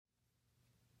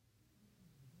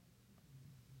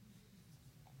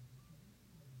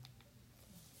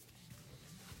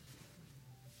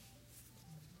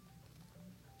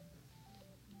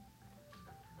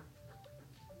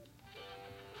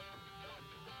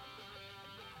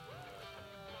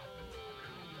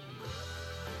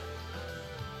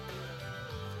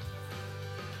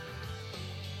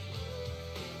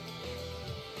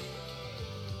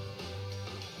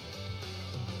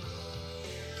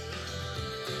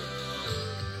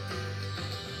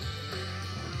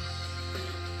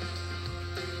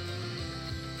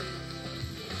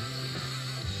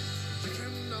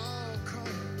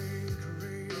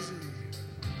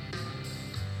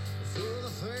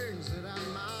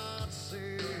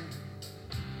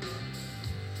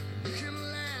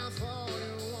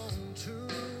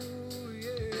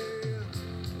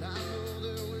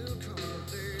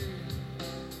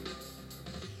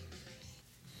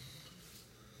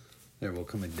will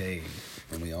come a day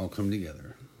when we all come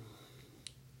together.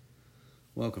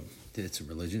 Welcome to It's a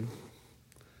Religion.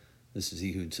 This is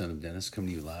Ehud, son of Dennis, coming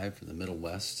to you live from the Middle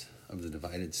West of the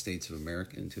divided states of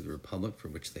America and to the republic for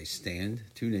which they stand,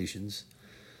 two nations,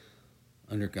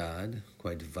 under God,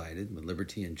 quite divided, with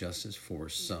liberty and justice for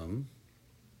some.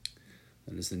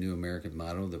 That is the new American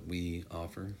motto that we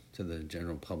offer to the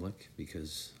general public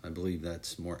because I believe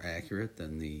that's more accurate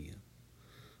than the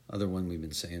other one we've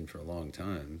been saying for a long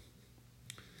time.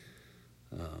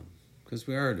 Because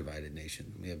we are a divided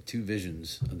nation. We have two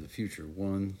visions of the future.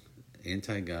 One,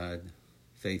 anti-God,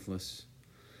 faithless,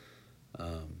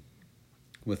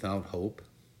 without hope,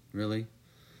 really,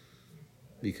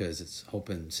 because it's hope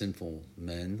in sinful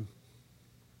men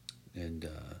and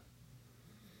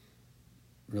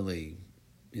really,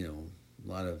 a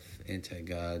lot of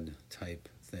anti-God type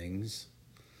things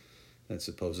that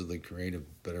supposedly create a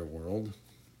better world.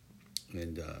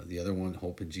 And the other one,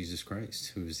 hope in Jesus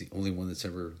Christ, who is the only one that's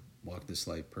ever walked this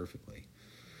life perfectly.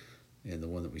 And the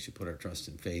one that we should put our trust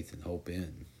and faith and hope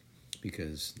in,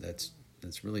 because that's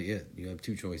really it. You have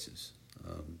two choices,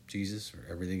 Jesus or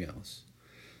everything else.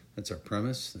 That's our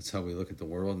premise. That's how we look at the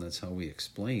world, and that's how we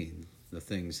explain the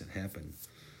things that happen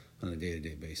on a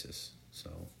day-to-day basis.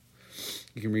 So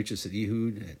you can reach us at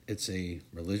Ehud at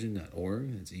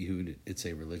itsareligion.org. It's Ehud at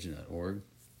itsareligion.org.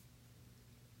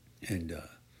 And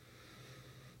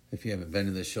if you haven't been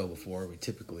to this show before, we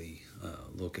typically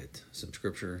look at some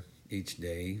scripture each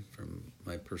day from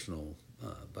my personal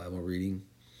Bible reading,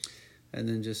 and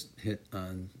then just hit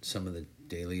on some of the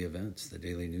daily events, the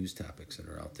daily news topics that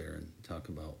are out there, and talk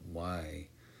about why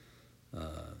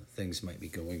things might be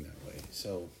going that way.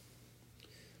 So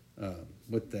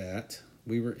with that,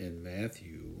 we were in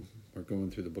Matthew. We're going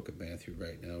through the book of Matthew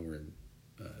right now. We're in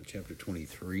chapter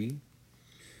 23.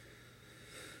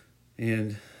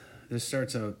 And this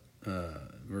starts out,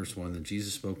 verse 1, that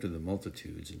Jesus spoke to the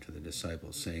multitudes and to the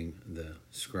disciples, saying, the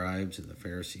scribes and the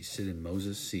Pharisees sit in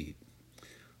Moses' seat.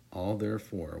 All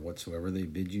therefore, whatsoever they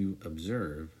bid you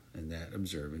observe, and that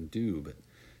observe and do, but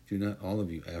do not all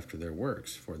of you after their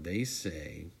works, for they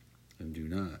say, and do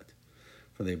not.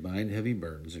 For they bind heavy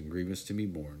burdens and grievous to be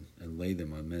borne, and lay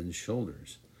them on men's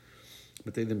shoulders.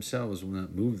 But they themselves will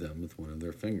not move them with one of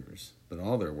their fingers, but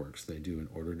all their works they do in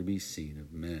order to be seen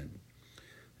of men.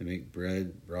 They make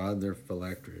broad their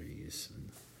phylacteries,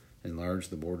 and enlarge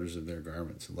the borders of their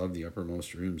garments, and love the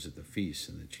uppermost rooms at the feasts,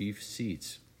 and the chief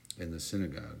seats in the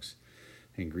synagogues,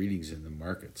 and greetings in the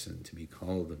markets, and to be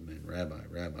called of men, Rabbi,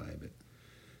 Rabbi. But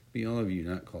be all of you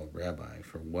not called Rabbi,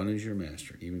 for one is your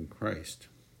master, even Christ,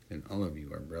 and all of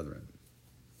you are brethren.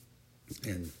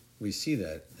 And we see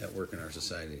that at work in our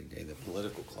society today. The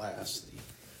political class,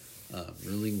 the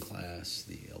ruling class,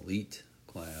 the elite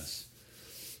class,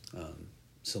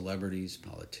 celebrities,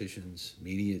 politicians,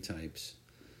 media types,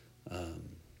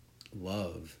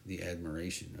 love the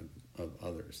admiration of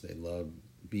others. They love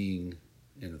being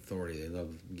in authority. They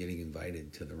love getting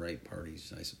invited to the right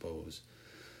parties, I suppose.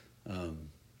 And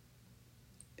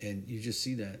you just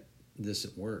see this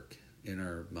at work in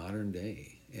our modern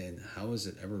day. And how has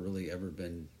it ever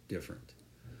been different?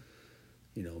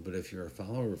 But if you're a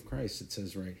follower of Christ, it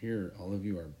says right here, all of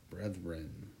you are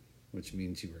brethren, which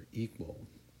means you are equal.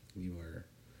 You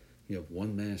have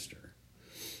one master.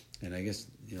 And I guess,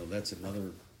 that's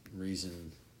another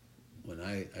reason when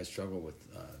I struggle with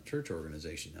church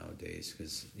organization nowadays,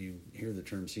 because you hear the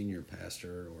term senior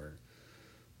pastor or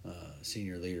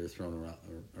senior leader thrown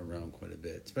around quite a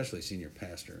bit, especially senior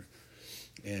pastor.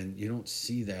 And you don't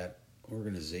see that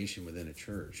organization within a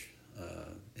church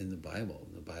in the Bible.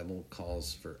 The Bible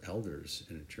calls for elders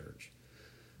in a church.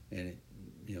 And it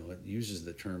uses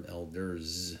the term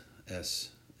elders, S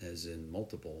as in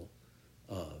multiple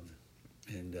of.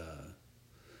 And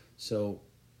so,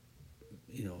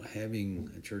 having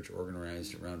a church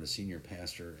organized around a senior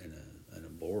pastor and a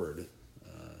board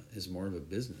is more of a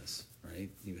business, right?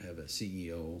 You have a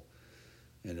CEO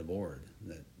and a board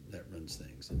that runs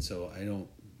things. And so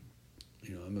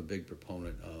I'm a big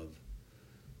proponent of,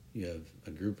 you have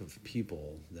a group of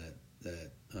people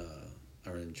that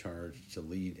are in charge to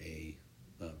lead a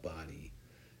body,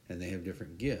 and they have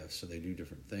different gifts, so they do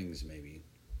different things maybe.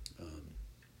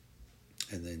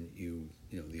 And then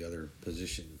the other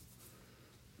position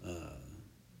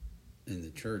in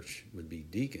the church would be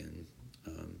deacon,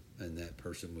 and that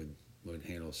person would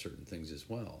handle certain things as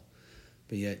well.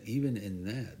 But yet, even in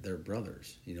that, they're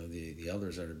brothers. The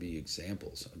elders are to be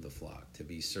examples of the flock, to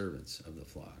be servants of the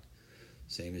flock.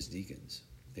 Same as deacons.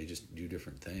 They just do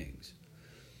different things.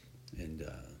 And,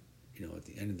 at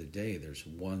the end of the day, there's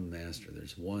one master.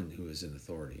 There's one who is in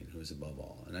authority and who is above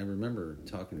all. And I remember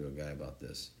talking to a guy about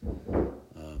this.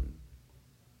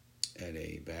 at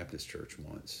a Baptist church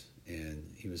once, and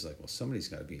he was like, well, somebody's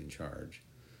got to be in charge,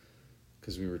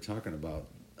 because we were talking about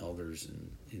elders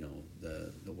and,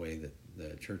 the way that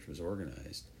the church was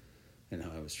organized, and how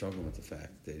I was struggling with the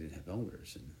fact that they didn't have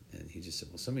elders. And he just said,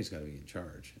 well, somebody's got to be in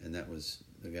charge. And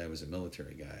the guy was a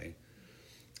military guy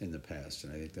in the past,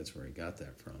 and I think that's where he got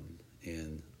that from.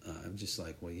 And I'm just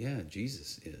like, well, yeah,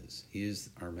 Jesus is. He is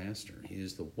our master. He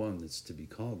is the one that's to be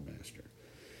called master.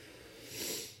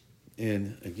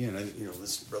 And again,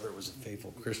 this brother was a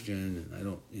faithful Christian, and I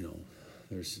don't,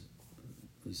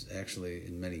 was actually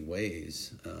in many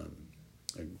ways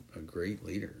a great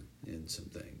leader in some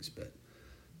things, but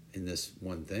in this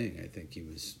one thing, I think he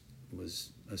was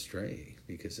astray,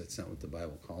 because that's not what the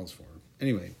Bible calls for.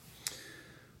 Anyway,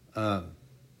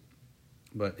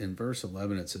 but in verse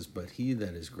 11 it says, but he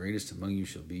that is greatest among you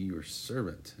shall be your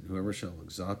servant, and whoever shall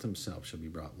exalt himself shall be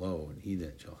brought low, and he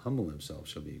that shall humble himself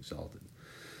shall be exalted.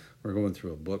 We're going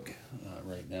through a book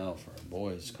right now for our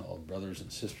boys called Brothers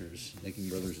and Sisters, Making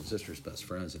Brothers and Sisters Best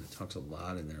Friends, and it talks a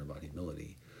lot in there about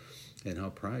humility and how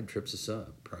pride trips us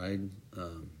up. Pride,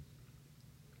 a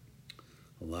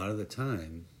lot of the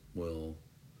time, will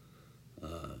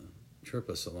trip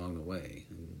us along the way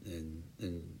and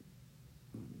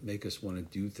make us want to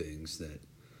do things that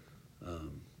are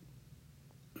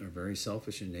very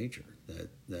selfish in nature,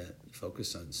 that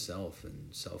focus on self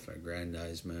and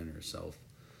self-aggrandizement or self-worth.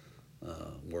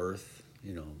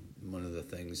 One of the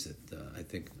things that I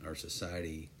think our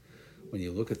society, when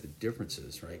you look at the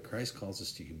differences, right? Christ calls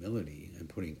us to humility and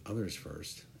putting others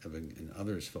first, having an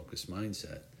others-focused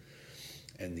mindset.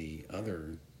 And the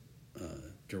other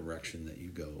direction that you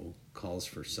go calls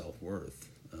for self-worth,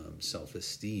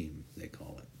 self-esteem, they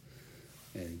call it.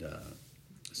 And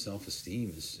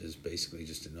self-esteem is basically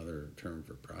just another term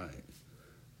for pride,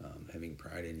 having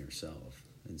pride in yourself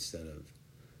instead of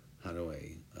how do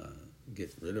I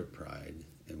get rid of pride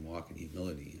and walk in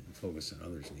humility and focus on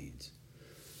others' needs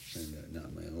and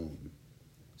not my own.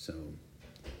 So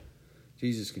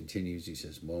Jesus continues, he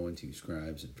says, woe unto you,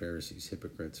 scribes and Pharisees,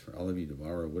 hypocrites, for all of you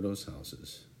devour widows'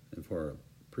 houses, and for a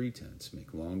pretense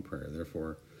make long prayer.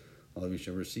 Therefore, all of you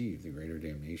shall receive the greater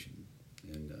damnation.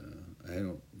 And I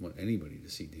don't want anybody to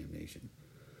see damnation.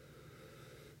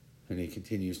 And he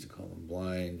continues to call them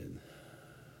blind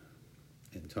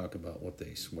and talk about what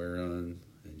they swear on,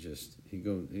 and just he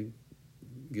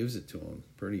gives it to them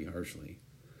pretty harshly.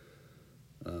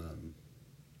 And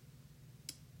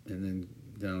then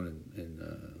down in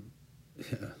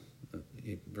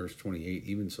verse 28,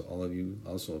 even so all of you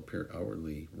also appear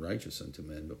outwardly righteous unto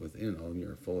men, but within all of you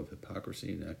are full of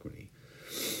hypocrisy and iniquity.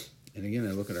 And again,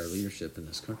 I look at our leadership in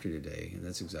this country today, and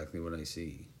that's exactly what I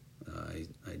see.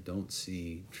 I don't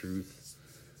see truth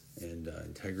and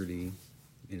integrity.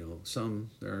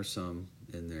 There are some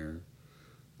in there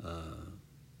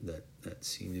that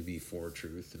seem to be for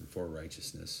truth and for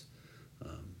righteousness.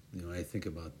 I think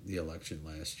about the election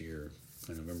last year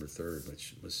on November 3rd,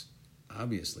 which was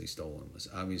obviously stolen, was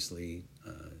obviously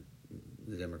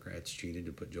the Democrats cheated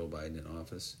to put Joe Biden in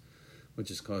office, which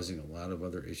is causing a lot of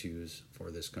other issues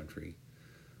for this country.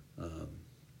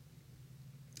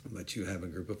 But you have a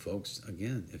group of folks,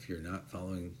 again, if you're not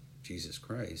following Jesus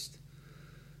Christ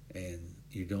and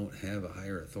you don't have a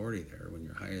higher authority there, when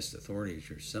your highest authority is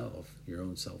yourself, your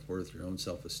own self-worth, your own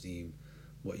self-esteem,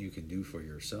 what you can do for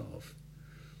yourself,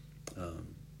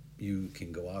 you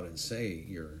can go out and say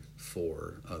you're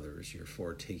for others, you're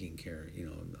for taking care.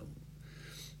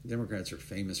 Democrats are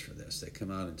famous for this. They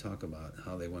come out and talk about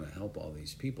how they want to help all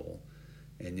these people,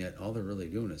 and yet all they're really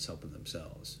doing is helping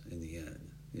themselves in the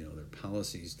end. Their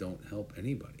policies don't help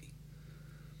anybody.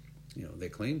 They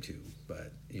claim to,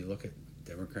 but you look at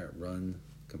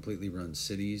completely run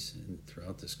cities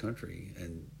throughout this country,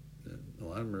 and a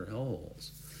lot of them are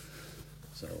hellholes.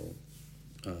 So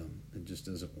it just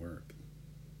doesn't work.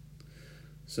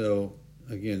 So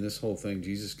again, this whole thing,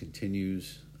 Jesus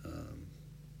continues,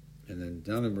 and then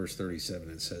down in verse 37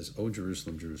 it says, O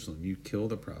Jerusalem, Jerusalem, you kill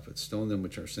the prophets, stone them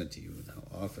which are sent to you, and how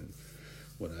often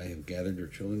would I have gathered your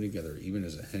children together, even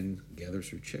as a hen gathers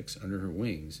her chicks under her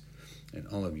wings, and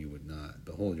all of you would not.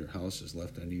 Behold, your house is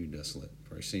left unto you desolate.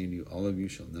 For I say unto you, all of you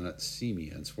shall not see me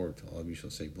henceforth, till all of you shall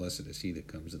say, Blessed is he that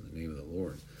comes in the name of the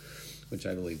Lord, which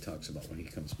I believe talks about when he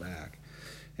comes back.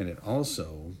 And it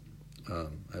also,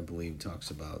 I believe,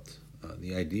 talks about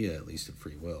the idea, at least, of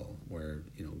free will, where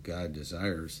God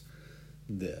desires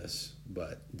this,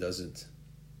 but doesn't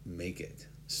make it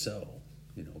so.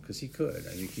 Because he could.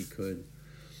 I think he could.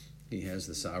 He has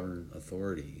the sovereign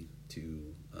authority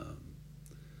to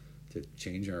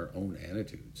change our own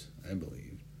attitudes, I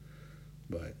believe.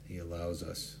 But he allows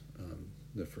us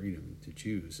the freedom to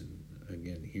choose. And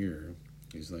again, here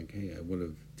He's like, hey, I would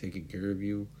have taken care of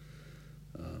you,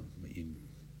 but you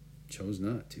chose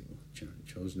not to.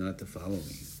 Chose not to follow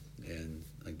me. And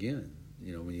again,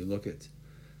 when you look at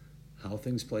how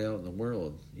things play out in the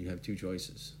world, you have two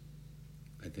choices.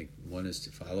 I think one is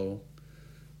to follow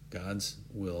God's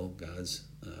will, God's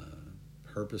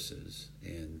purposes,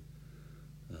 and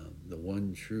the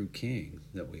one true King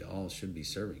that we all should be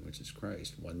serving, which is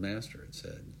Christ. One master, it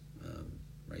said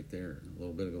right there a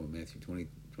little bit ago in Matthew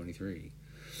 20:23.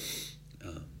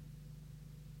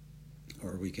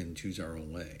 Or we can choose our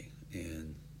own way,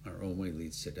 and our own way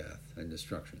leads to death and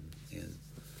destruction, and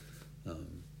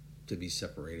to be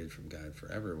separated from God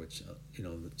forever, which,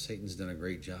 Satan's done a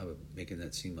great job of making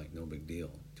that seem like no big deal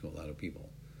to a lot of people.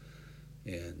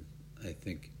 And I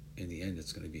think in the end,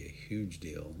 it's going to be a huge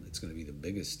deal. It's going to be the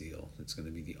biggest deal. It's going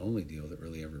to be the only deal that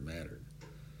really ever mattered.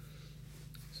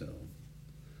 So,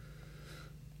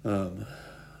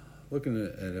 looking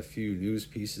at a few news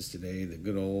pieces today, the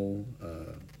good old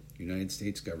United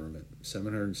States government,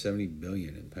 $770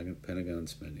 billion in Pentagon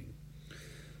spending.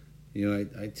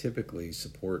 I typically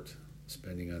support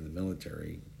spending on the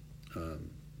military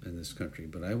in this country,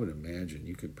 but I would imagine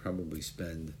you could probably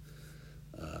spend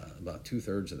about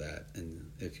 2/3 of that,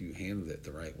 and if you handle it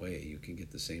the right way, you can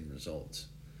get the same results.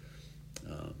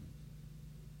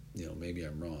 Maybe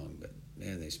I'm wrong, but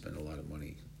man, they spend a lot of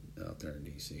money out there in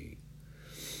D.C.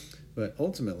 But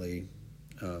ultimately,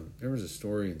 there was a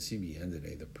story in CBN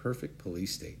today, the perfect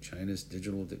police state, China's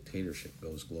digital dictatorship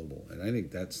goes global. And I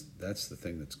think that's the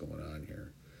thing that's going on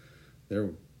here.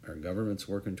 Our government's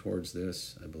working towards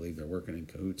this. I believe they're working in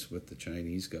cahoots with the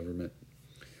Chinese government.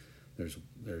 There's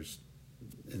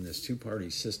in this two-party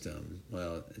system,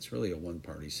 well, it's really a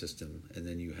one-party system, and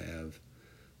then you have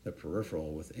the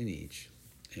peripheral within each.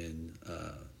 And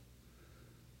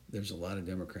there's a lot of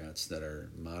Democrats that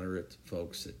are moderate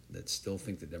folks that still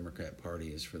think the Democrat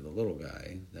Party is for the little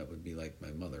guy. That would be like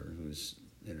my mother, who's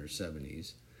in her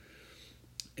 70s.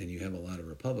 And you have a lot of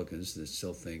Republicans that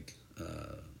still think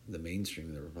the mainstream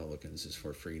of the Republicans is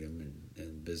for freedom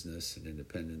and business and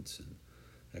independence and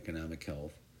economic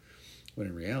health. When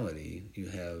in reality, you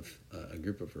have a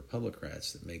group of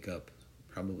Republicrats that make up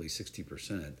probably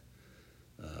 60%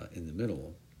 in the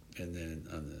middle. And then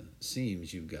on the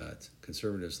seams, you've got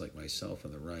conservatives like myself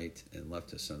on the right and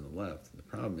leftists on the left. The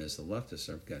problem is the leftists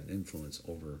have got an influence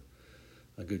over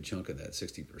a good chunk of that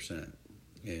 60%.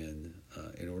 And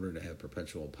in order to have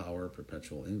perpetual power,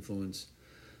 perpetual influence,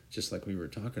 just like we were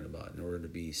talking about, in order to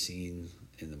be seen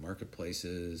in the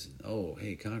marketplaces, oh,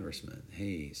 hey, congressman,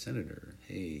 hey, senator,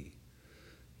 hey,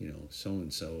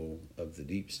 so-and-so of the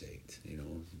deep state,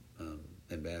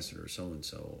 ambassador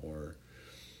so-and-so, or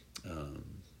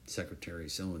secretary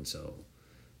so-and-so,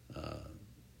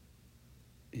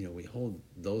 we hold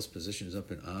those positions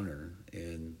up in honor,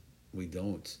 and we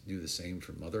don't do the same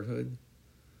for motherhood.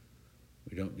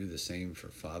 We don't do the same for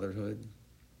fatherhood,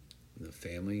 the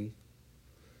family,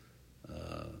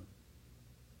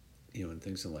 and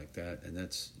things like that. And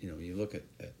that's, you look at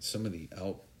some of the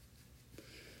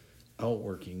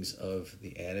outworkings of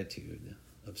the attitude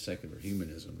of secular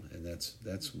humanism, and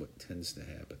that's what tends to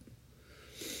happen.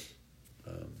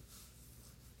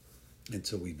 And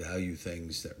so we value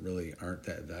things that really aren't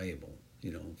that valuable.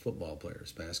 Football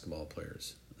players, basketball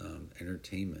players,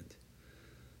 entertainment.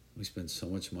 We spend so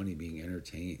much money being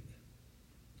entertained.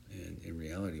 And in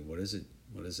reality, what does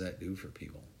that do for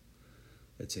people?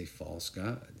 It's a false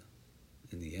god.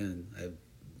 In the end,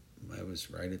 I was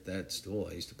right at that stool.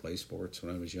 I used to play sports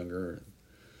when I was younger,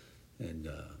 and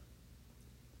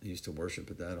I used to worship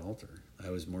at that altar. I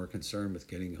was more concerned with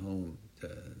getting home to,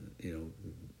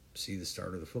 see the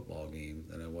start of the football game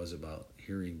than I was about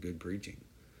hearing good preaching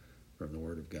from the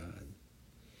Word of God.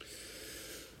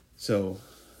 So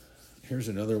here's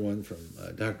another one from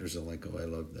Dr. Zelenko. I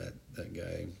love that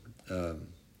guy.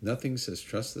 Nothing says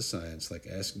trust the science like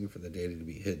asking for the data to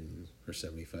be hidden for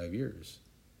 75 years.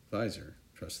 Pfizer,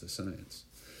 trust the science.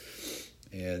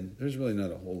 And there's really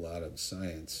not a whole lot of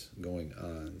science going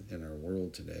on in our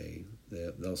world today.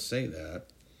 They'll say that,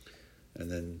 and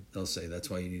then they'll say that's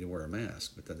why you need to wear a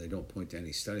mask, but then they don't point to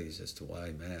any studies as to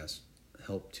why masks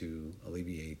help to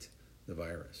alleviate the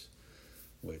virus,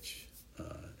 which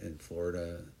in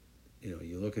Florida,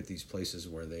 you look at these places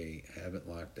where they haven't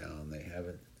locked down, they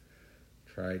haven't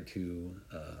tried to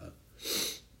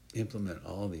implement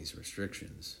all these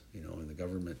restrictions, and the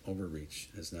government overreach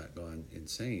has not gone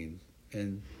insane,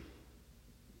 and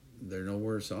they're no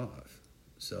worse off.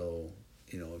 So,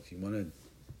 if you want to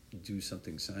do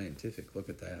something scientific, look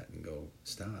at that and go,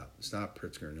 stop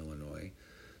Pritzker in Illinois,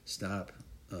 stop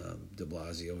de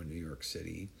Blasio in New York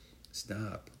City,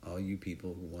 stop all you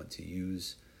people who want to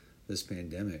use this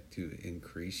pandemic to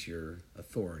increase your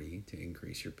authority, to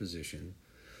increase your position,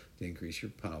 to increase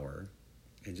your power,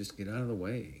 and just get out of the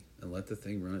way and let the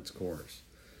thing run its course.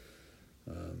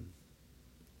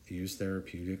 Use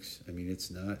therapeutics. I mean,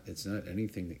 it's not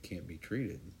anything that can't be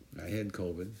treated. I had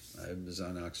COVID. I was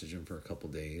on oxygen for a couple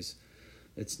days.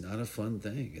 It's not a fun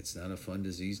thing. It's not a fun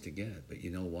disease to get. But you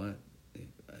know what?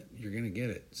 You're going to get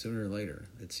it sooner or later.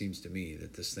 It seems to me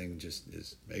that this thing just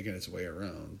is making its way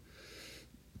around,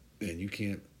 and you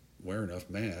can't wear enough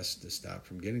masks to stop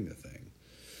from getting the thing.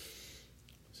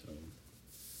 So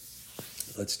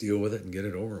let's deal with it and get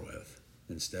it over with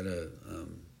instead of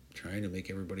trying to make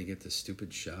everybody get this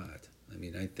stupid shot. I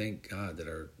mean, I thank God that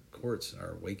our courts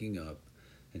are waking up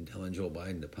and telling Joe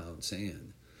Biden to pound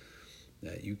sand,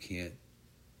 that you can't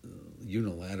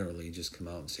unilaterally just come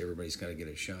out and say everybody's got to get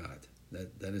a shot.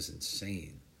 That is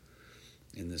insane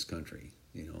in this country.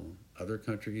 You know, other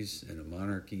countries in a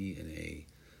monarchy, in a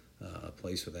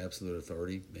place with absolute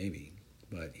authority, maybe.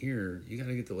 But here, you got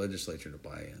to get the legislature to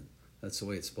buy in. That's the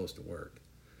way it's supposed to work.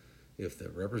 If the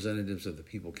representatives of the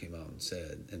people came out and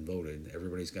said and voted,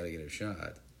 everybody's got to get a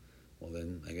shot, well,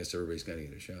 then I guess everybody's got to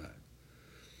get a shot.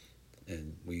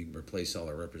 And we replace all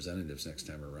our representatives next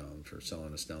time around for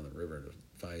selling us down the river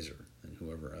to Pfizer and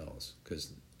whoever else.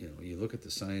 Because, you know, you look at the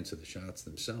science of the shots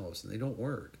themselves, and they don't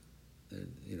work.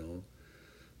 And, you know,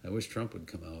 I wish Trump would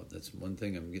come out. That's one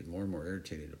thing I'm getting more and more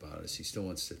irritated about, is he still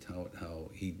wants to tout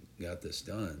how he got this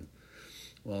done.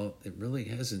 Well, it really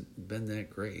hasn't been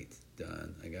that great,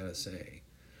 Don, I gotta say.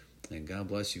 And God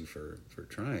bless you for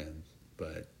trying,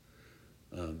 but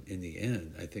in the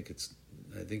end, I think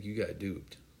you got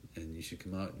duped, and you should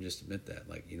come out and just admit that.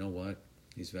 Like, you know what?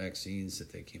 These vaccines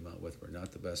that they came out with were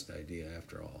not the best idea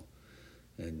after all,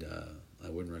 and I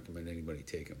wouldn't recommend anybody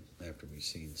take them after we've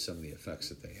seen some of the effects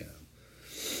that they have.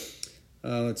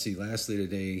 Let's see. Lastly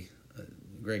today,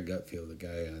 Greg Gutfeld, the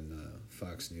guy on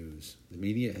Fox News. The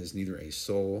media has neither a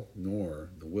soul nor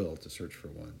the will to search for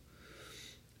one.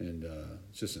 And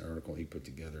it's just an article he put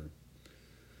together.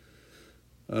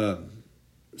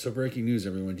 So breaking news,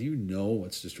 everyone. Do you know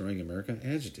what's destroying America?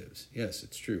 Adjectives. Yes,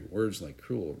 it's true. Words like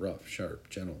cruel, rough, sharp,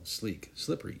 gentle, sleek,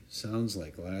 slippery. Sounds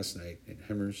like last night in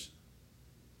Hemmer's,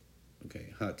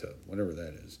 hot tub, whatever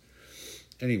that is.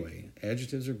 Anyway,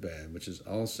 adjectives are bad, which is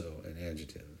also an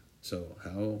adjective. So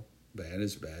how bad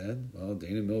is bad? Well,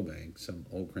 Dana Milbank, some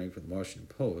old crank from the Washington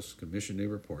Post, commissioned a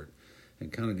report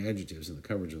and counted adjectives in the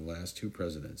coverage of the last two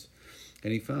presidents.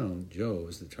 And he found Joe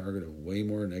is the target of way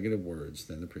more negative words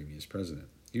than the previous president.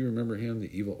 Do you remember him,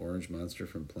 the evil orange monster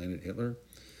from Planet Hitler?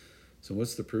 So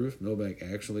what's the proof? Milbank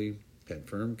actually had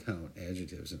firm count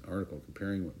adjectives in an article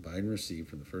comparing what Biden received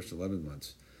from the first 11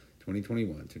 months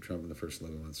 2021 to Trump in the first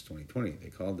 11 months of 2020. They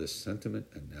called this sentiment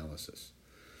analysis.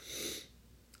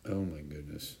 Oh my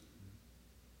goodness.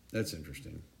 That's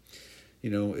interesting.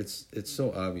 You know, it's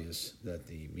so obvious that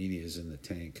the media is in the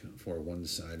tank for one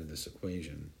side of this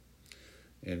equation,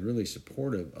 and really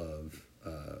supportive of,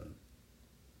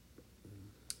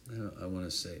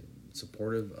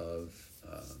 supportive of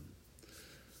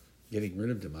getting rid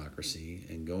of democracy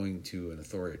and going to an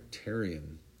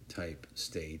authoritarian type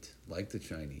state like the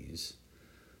Chinese,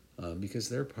 because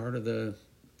they're part of the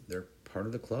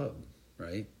club,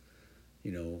 right?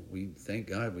 You know, we thank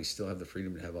God we still have the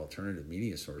freedom to have alternative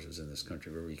media sources in this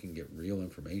country where we can get real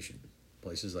information.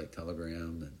 Places like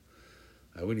Telegram, and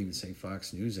I wouldn't even say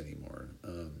Fox News anymore.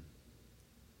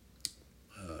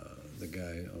 The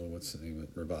guy, what's the name of it?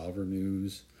 Revolver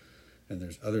News, and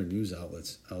there's other news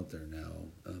outlets out there now,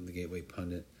 the Gateway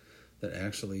Pundit, that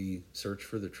actually search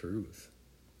for the truth.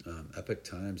 Epoch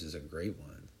Times is a great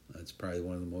one. It's probably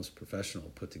one of the most professional,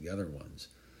 put together ones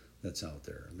that's out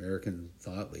there. American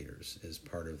Thought Leaders is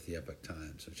part of the Epoch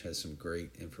Times, which has some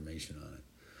great information on it.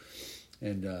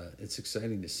 And it's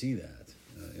exciting to see that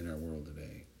in our world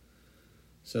today.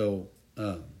 So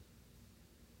I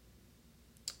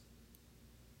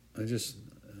just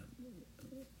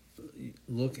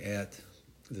look at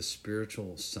the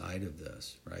spiritual side of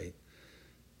this, right?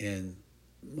 And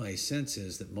my sense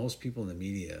is that most people in the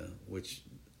media, which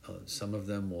some of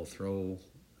them will throw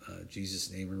Jesus'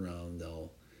 name around,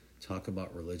 they'll talk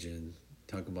about religion,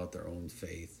 talk about their own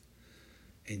faith,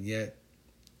 and yet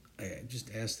I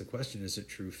just ask the question, is it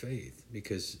true faith?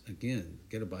 Because, again,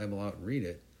 get a Bible out and read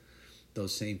it.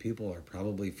 Those same people are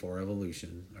probably for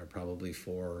evolution, are probably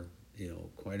for,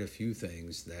 quite a few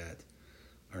things that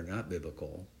are not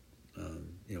biblical.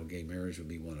 Gay marriage would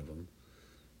be one of them.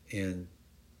 And,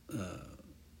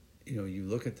 you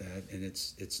look at that, and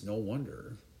it's no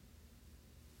wonder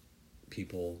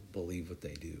people believe what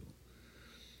they do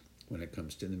when it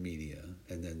comes to the media,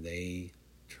 and then they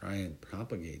try and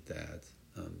propagate that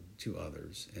to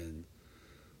others and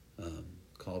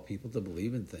call people to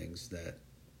believe in things that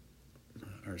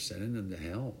are sending them to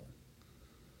hell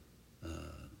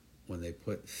when they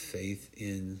put faith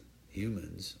in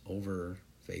humans over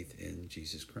faith in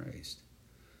Jesus Christ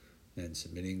and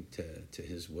submitting to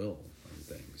his will on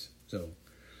things. So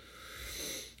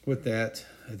with that,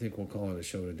 I think we'll call it a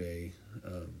show today.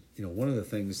 One of the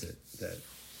things that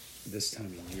this time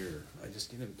of year I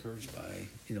just get encouraged by,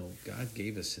 God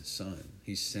gave us his son.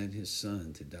 He sent his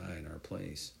son to die in our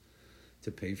place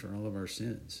to pay for all of our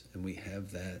sins. And we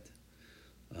have that,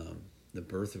 the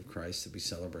birth of Christ that we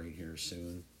celebrate here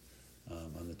soon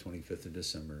on the 25th of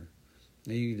December.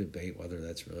 Now you can debate whether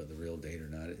that's really the real date or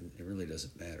not. It really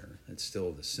doesn't matter. It's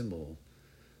still the symbol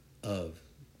of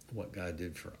what God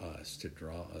did for us to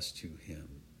draw us to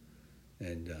him.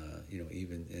 And,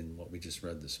 even in what we just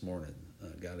read this morning,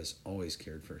 God has always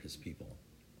cared for his people.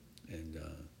 And,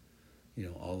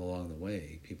 all along the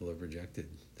way, people have rejected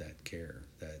that care,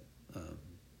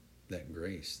 that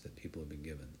grace that people have been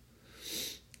given.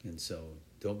 And so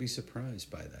don't be surprised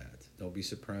by that. Don't be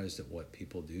surprised at what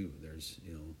people do. There's,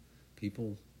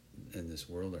 people in this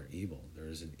world are evil. There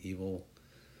is an evil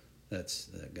that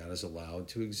God has allowed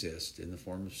to exist in the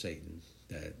form of Satan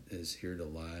that is here to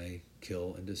lie,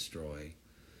 kill, and destroy.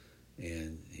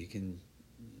 And he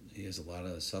has a lot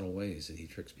of subtle ways that he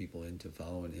tricks people into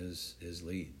following his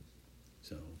lead.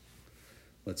 So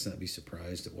let's not be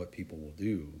surprised at what people will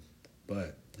do.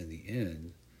 But in the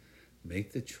end,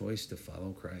 make the choice to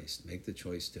follow Christ. Make the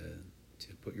choice to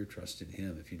put your trust in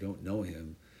him. If you don't know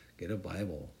him, get a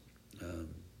Bible.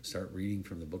 Start reading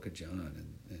from the book of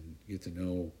John and get to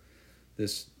know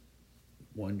this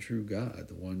one true God,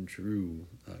 the one true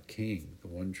King, the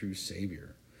one true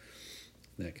Savior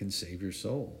that can save your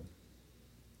soul.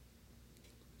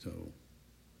 So,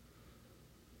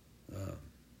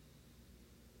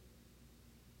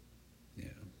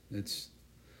 it's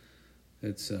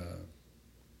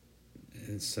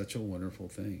such a wonderful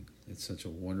thing. It's such a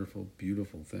wonderful,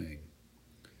 beautiful thing,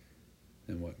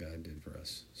 and what God did for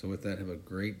us. So with that, have a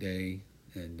great day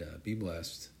and be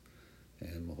blessed,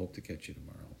 and we'll hope to catch you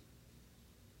tomorrow.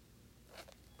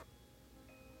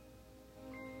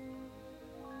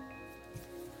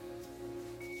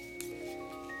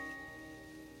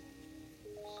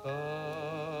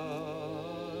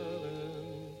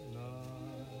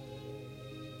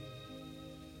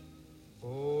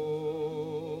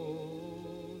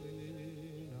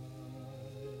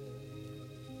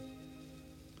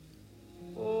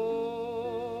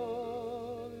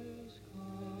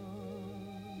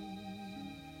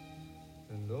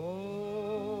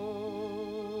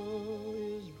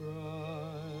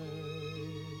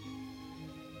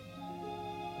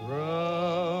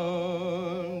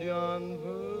 Round yon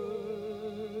virgin,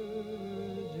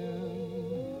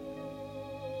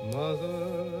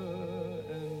 mother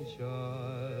and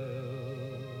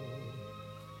child,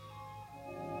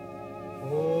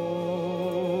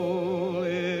 holy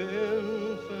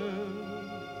infant,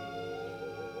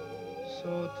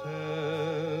 so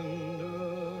tender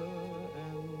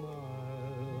and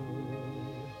mild,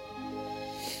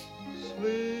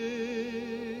 sleep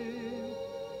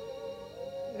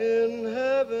in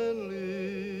heavenly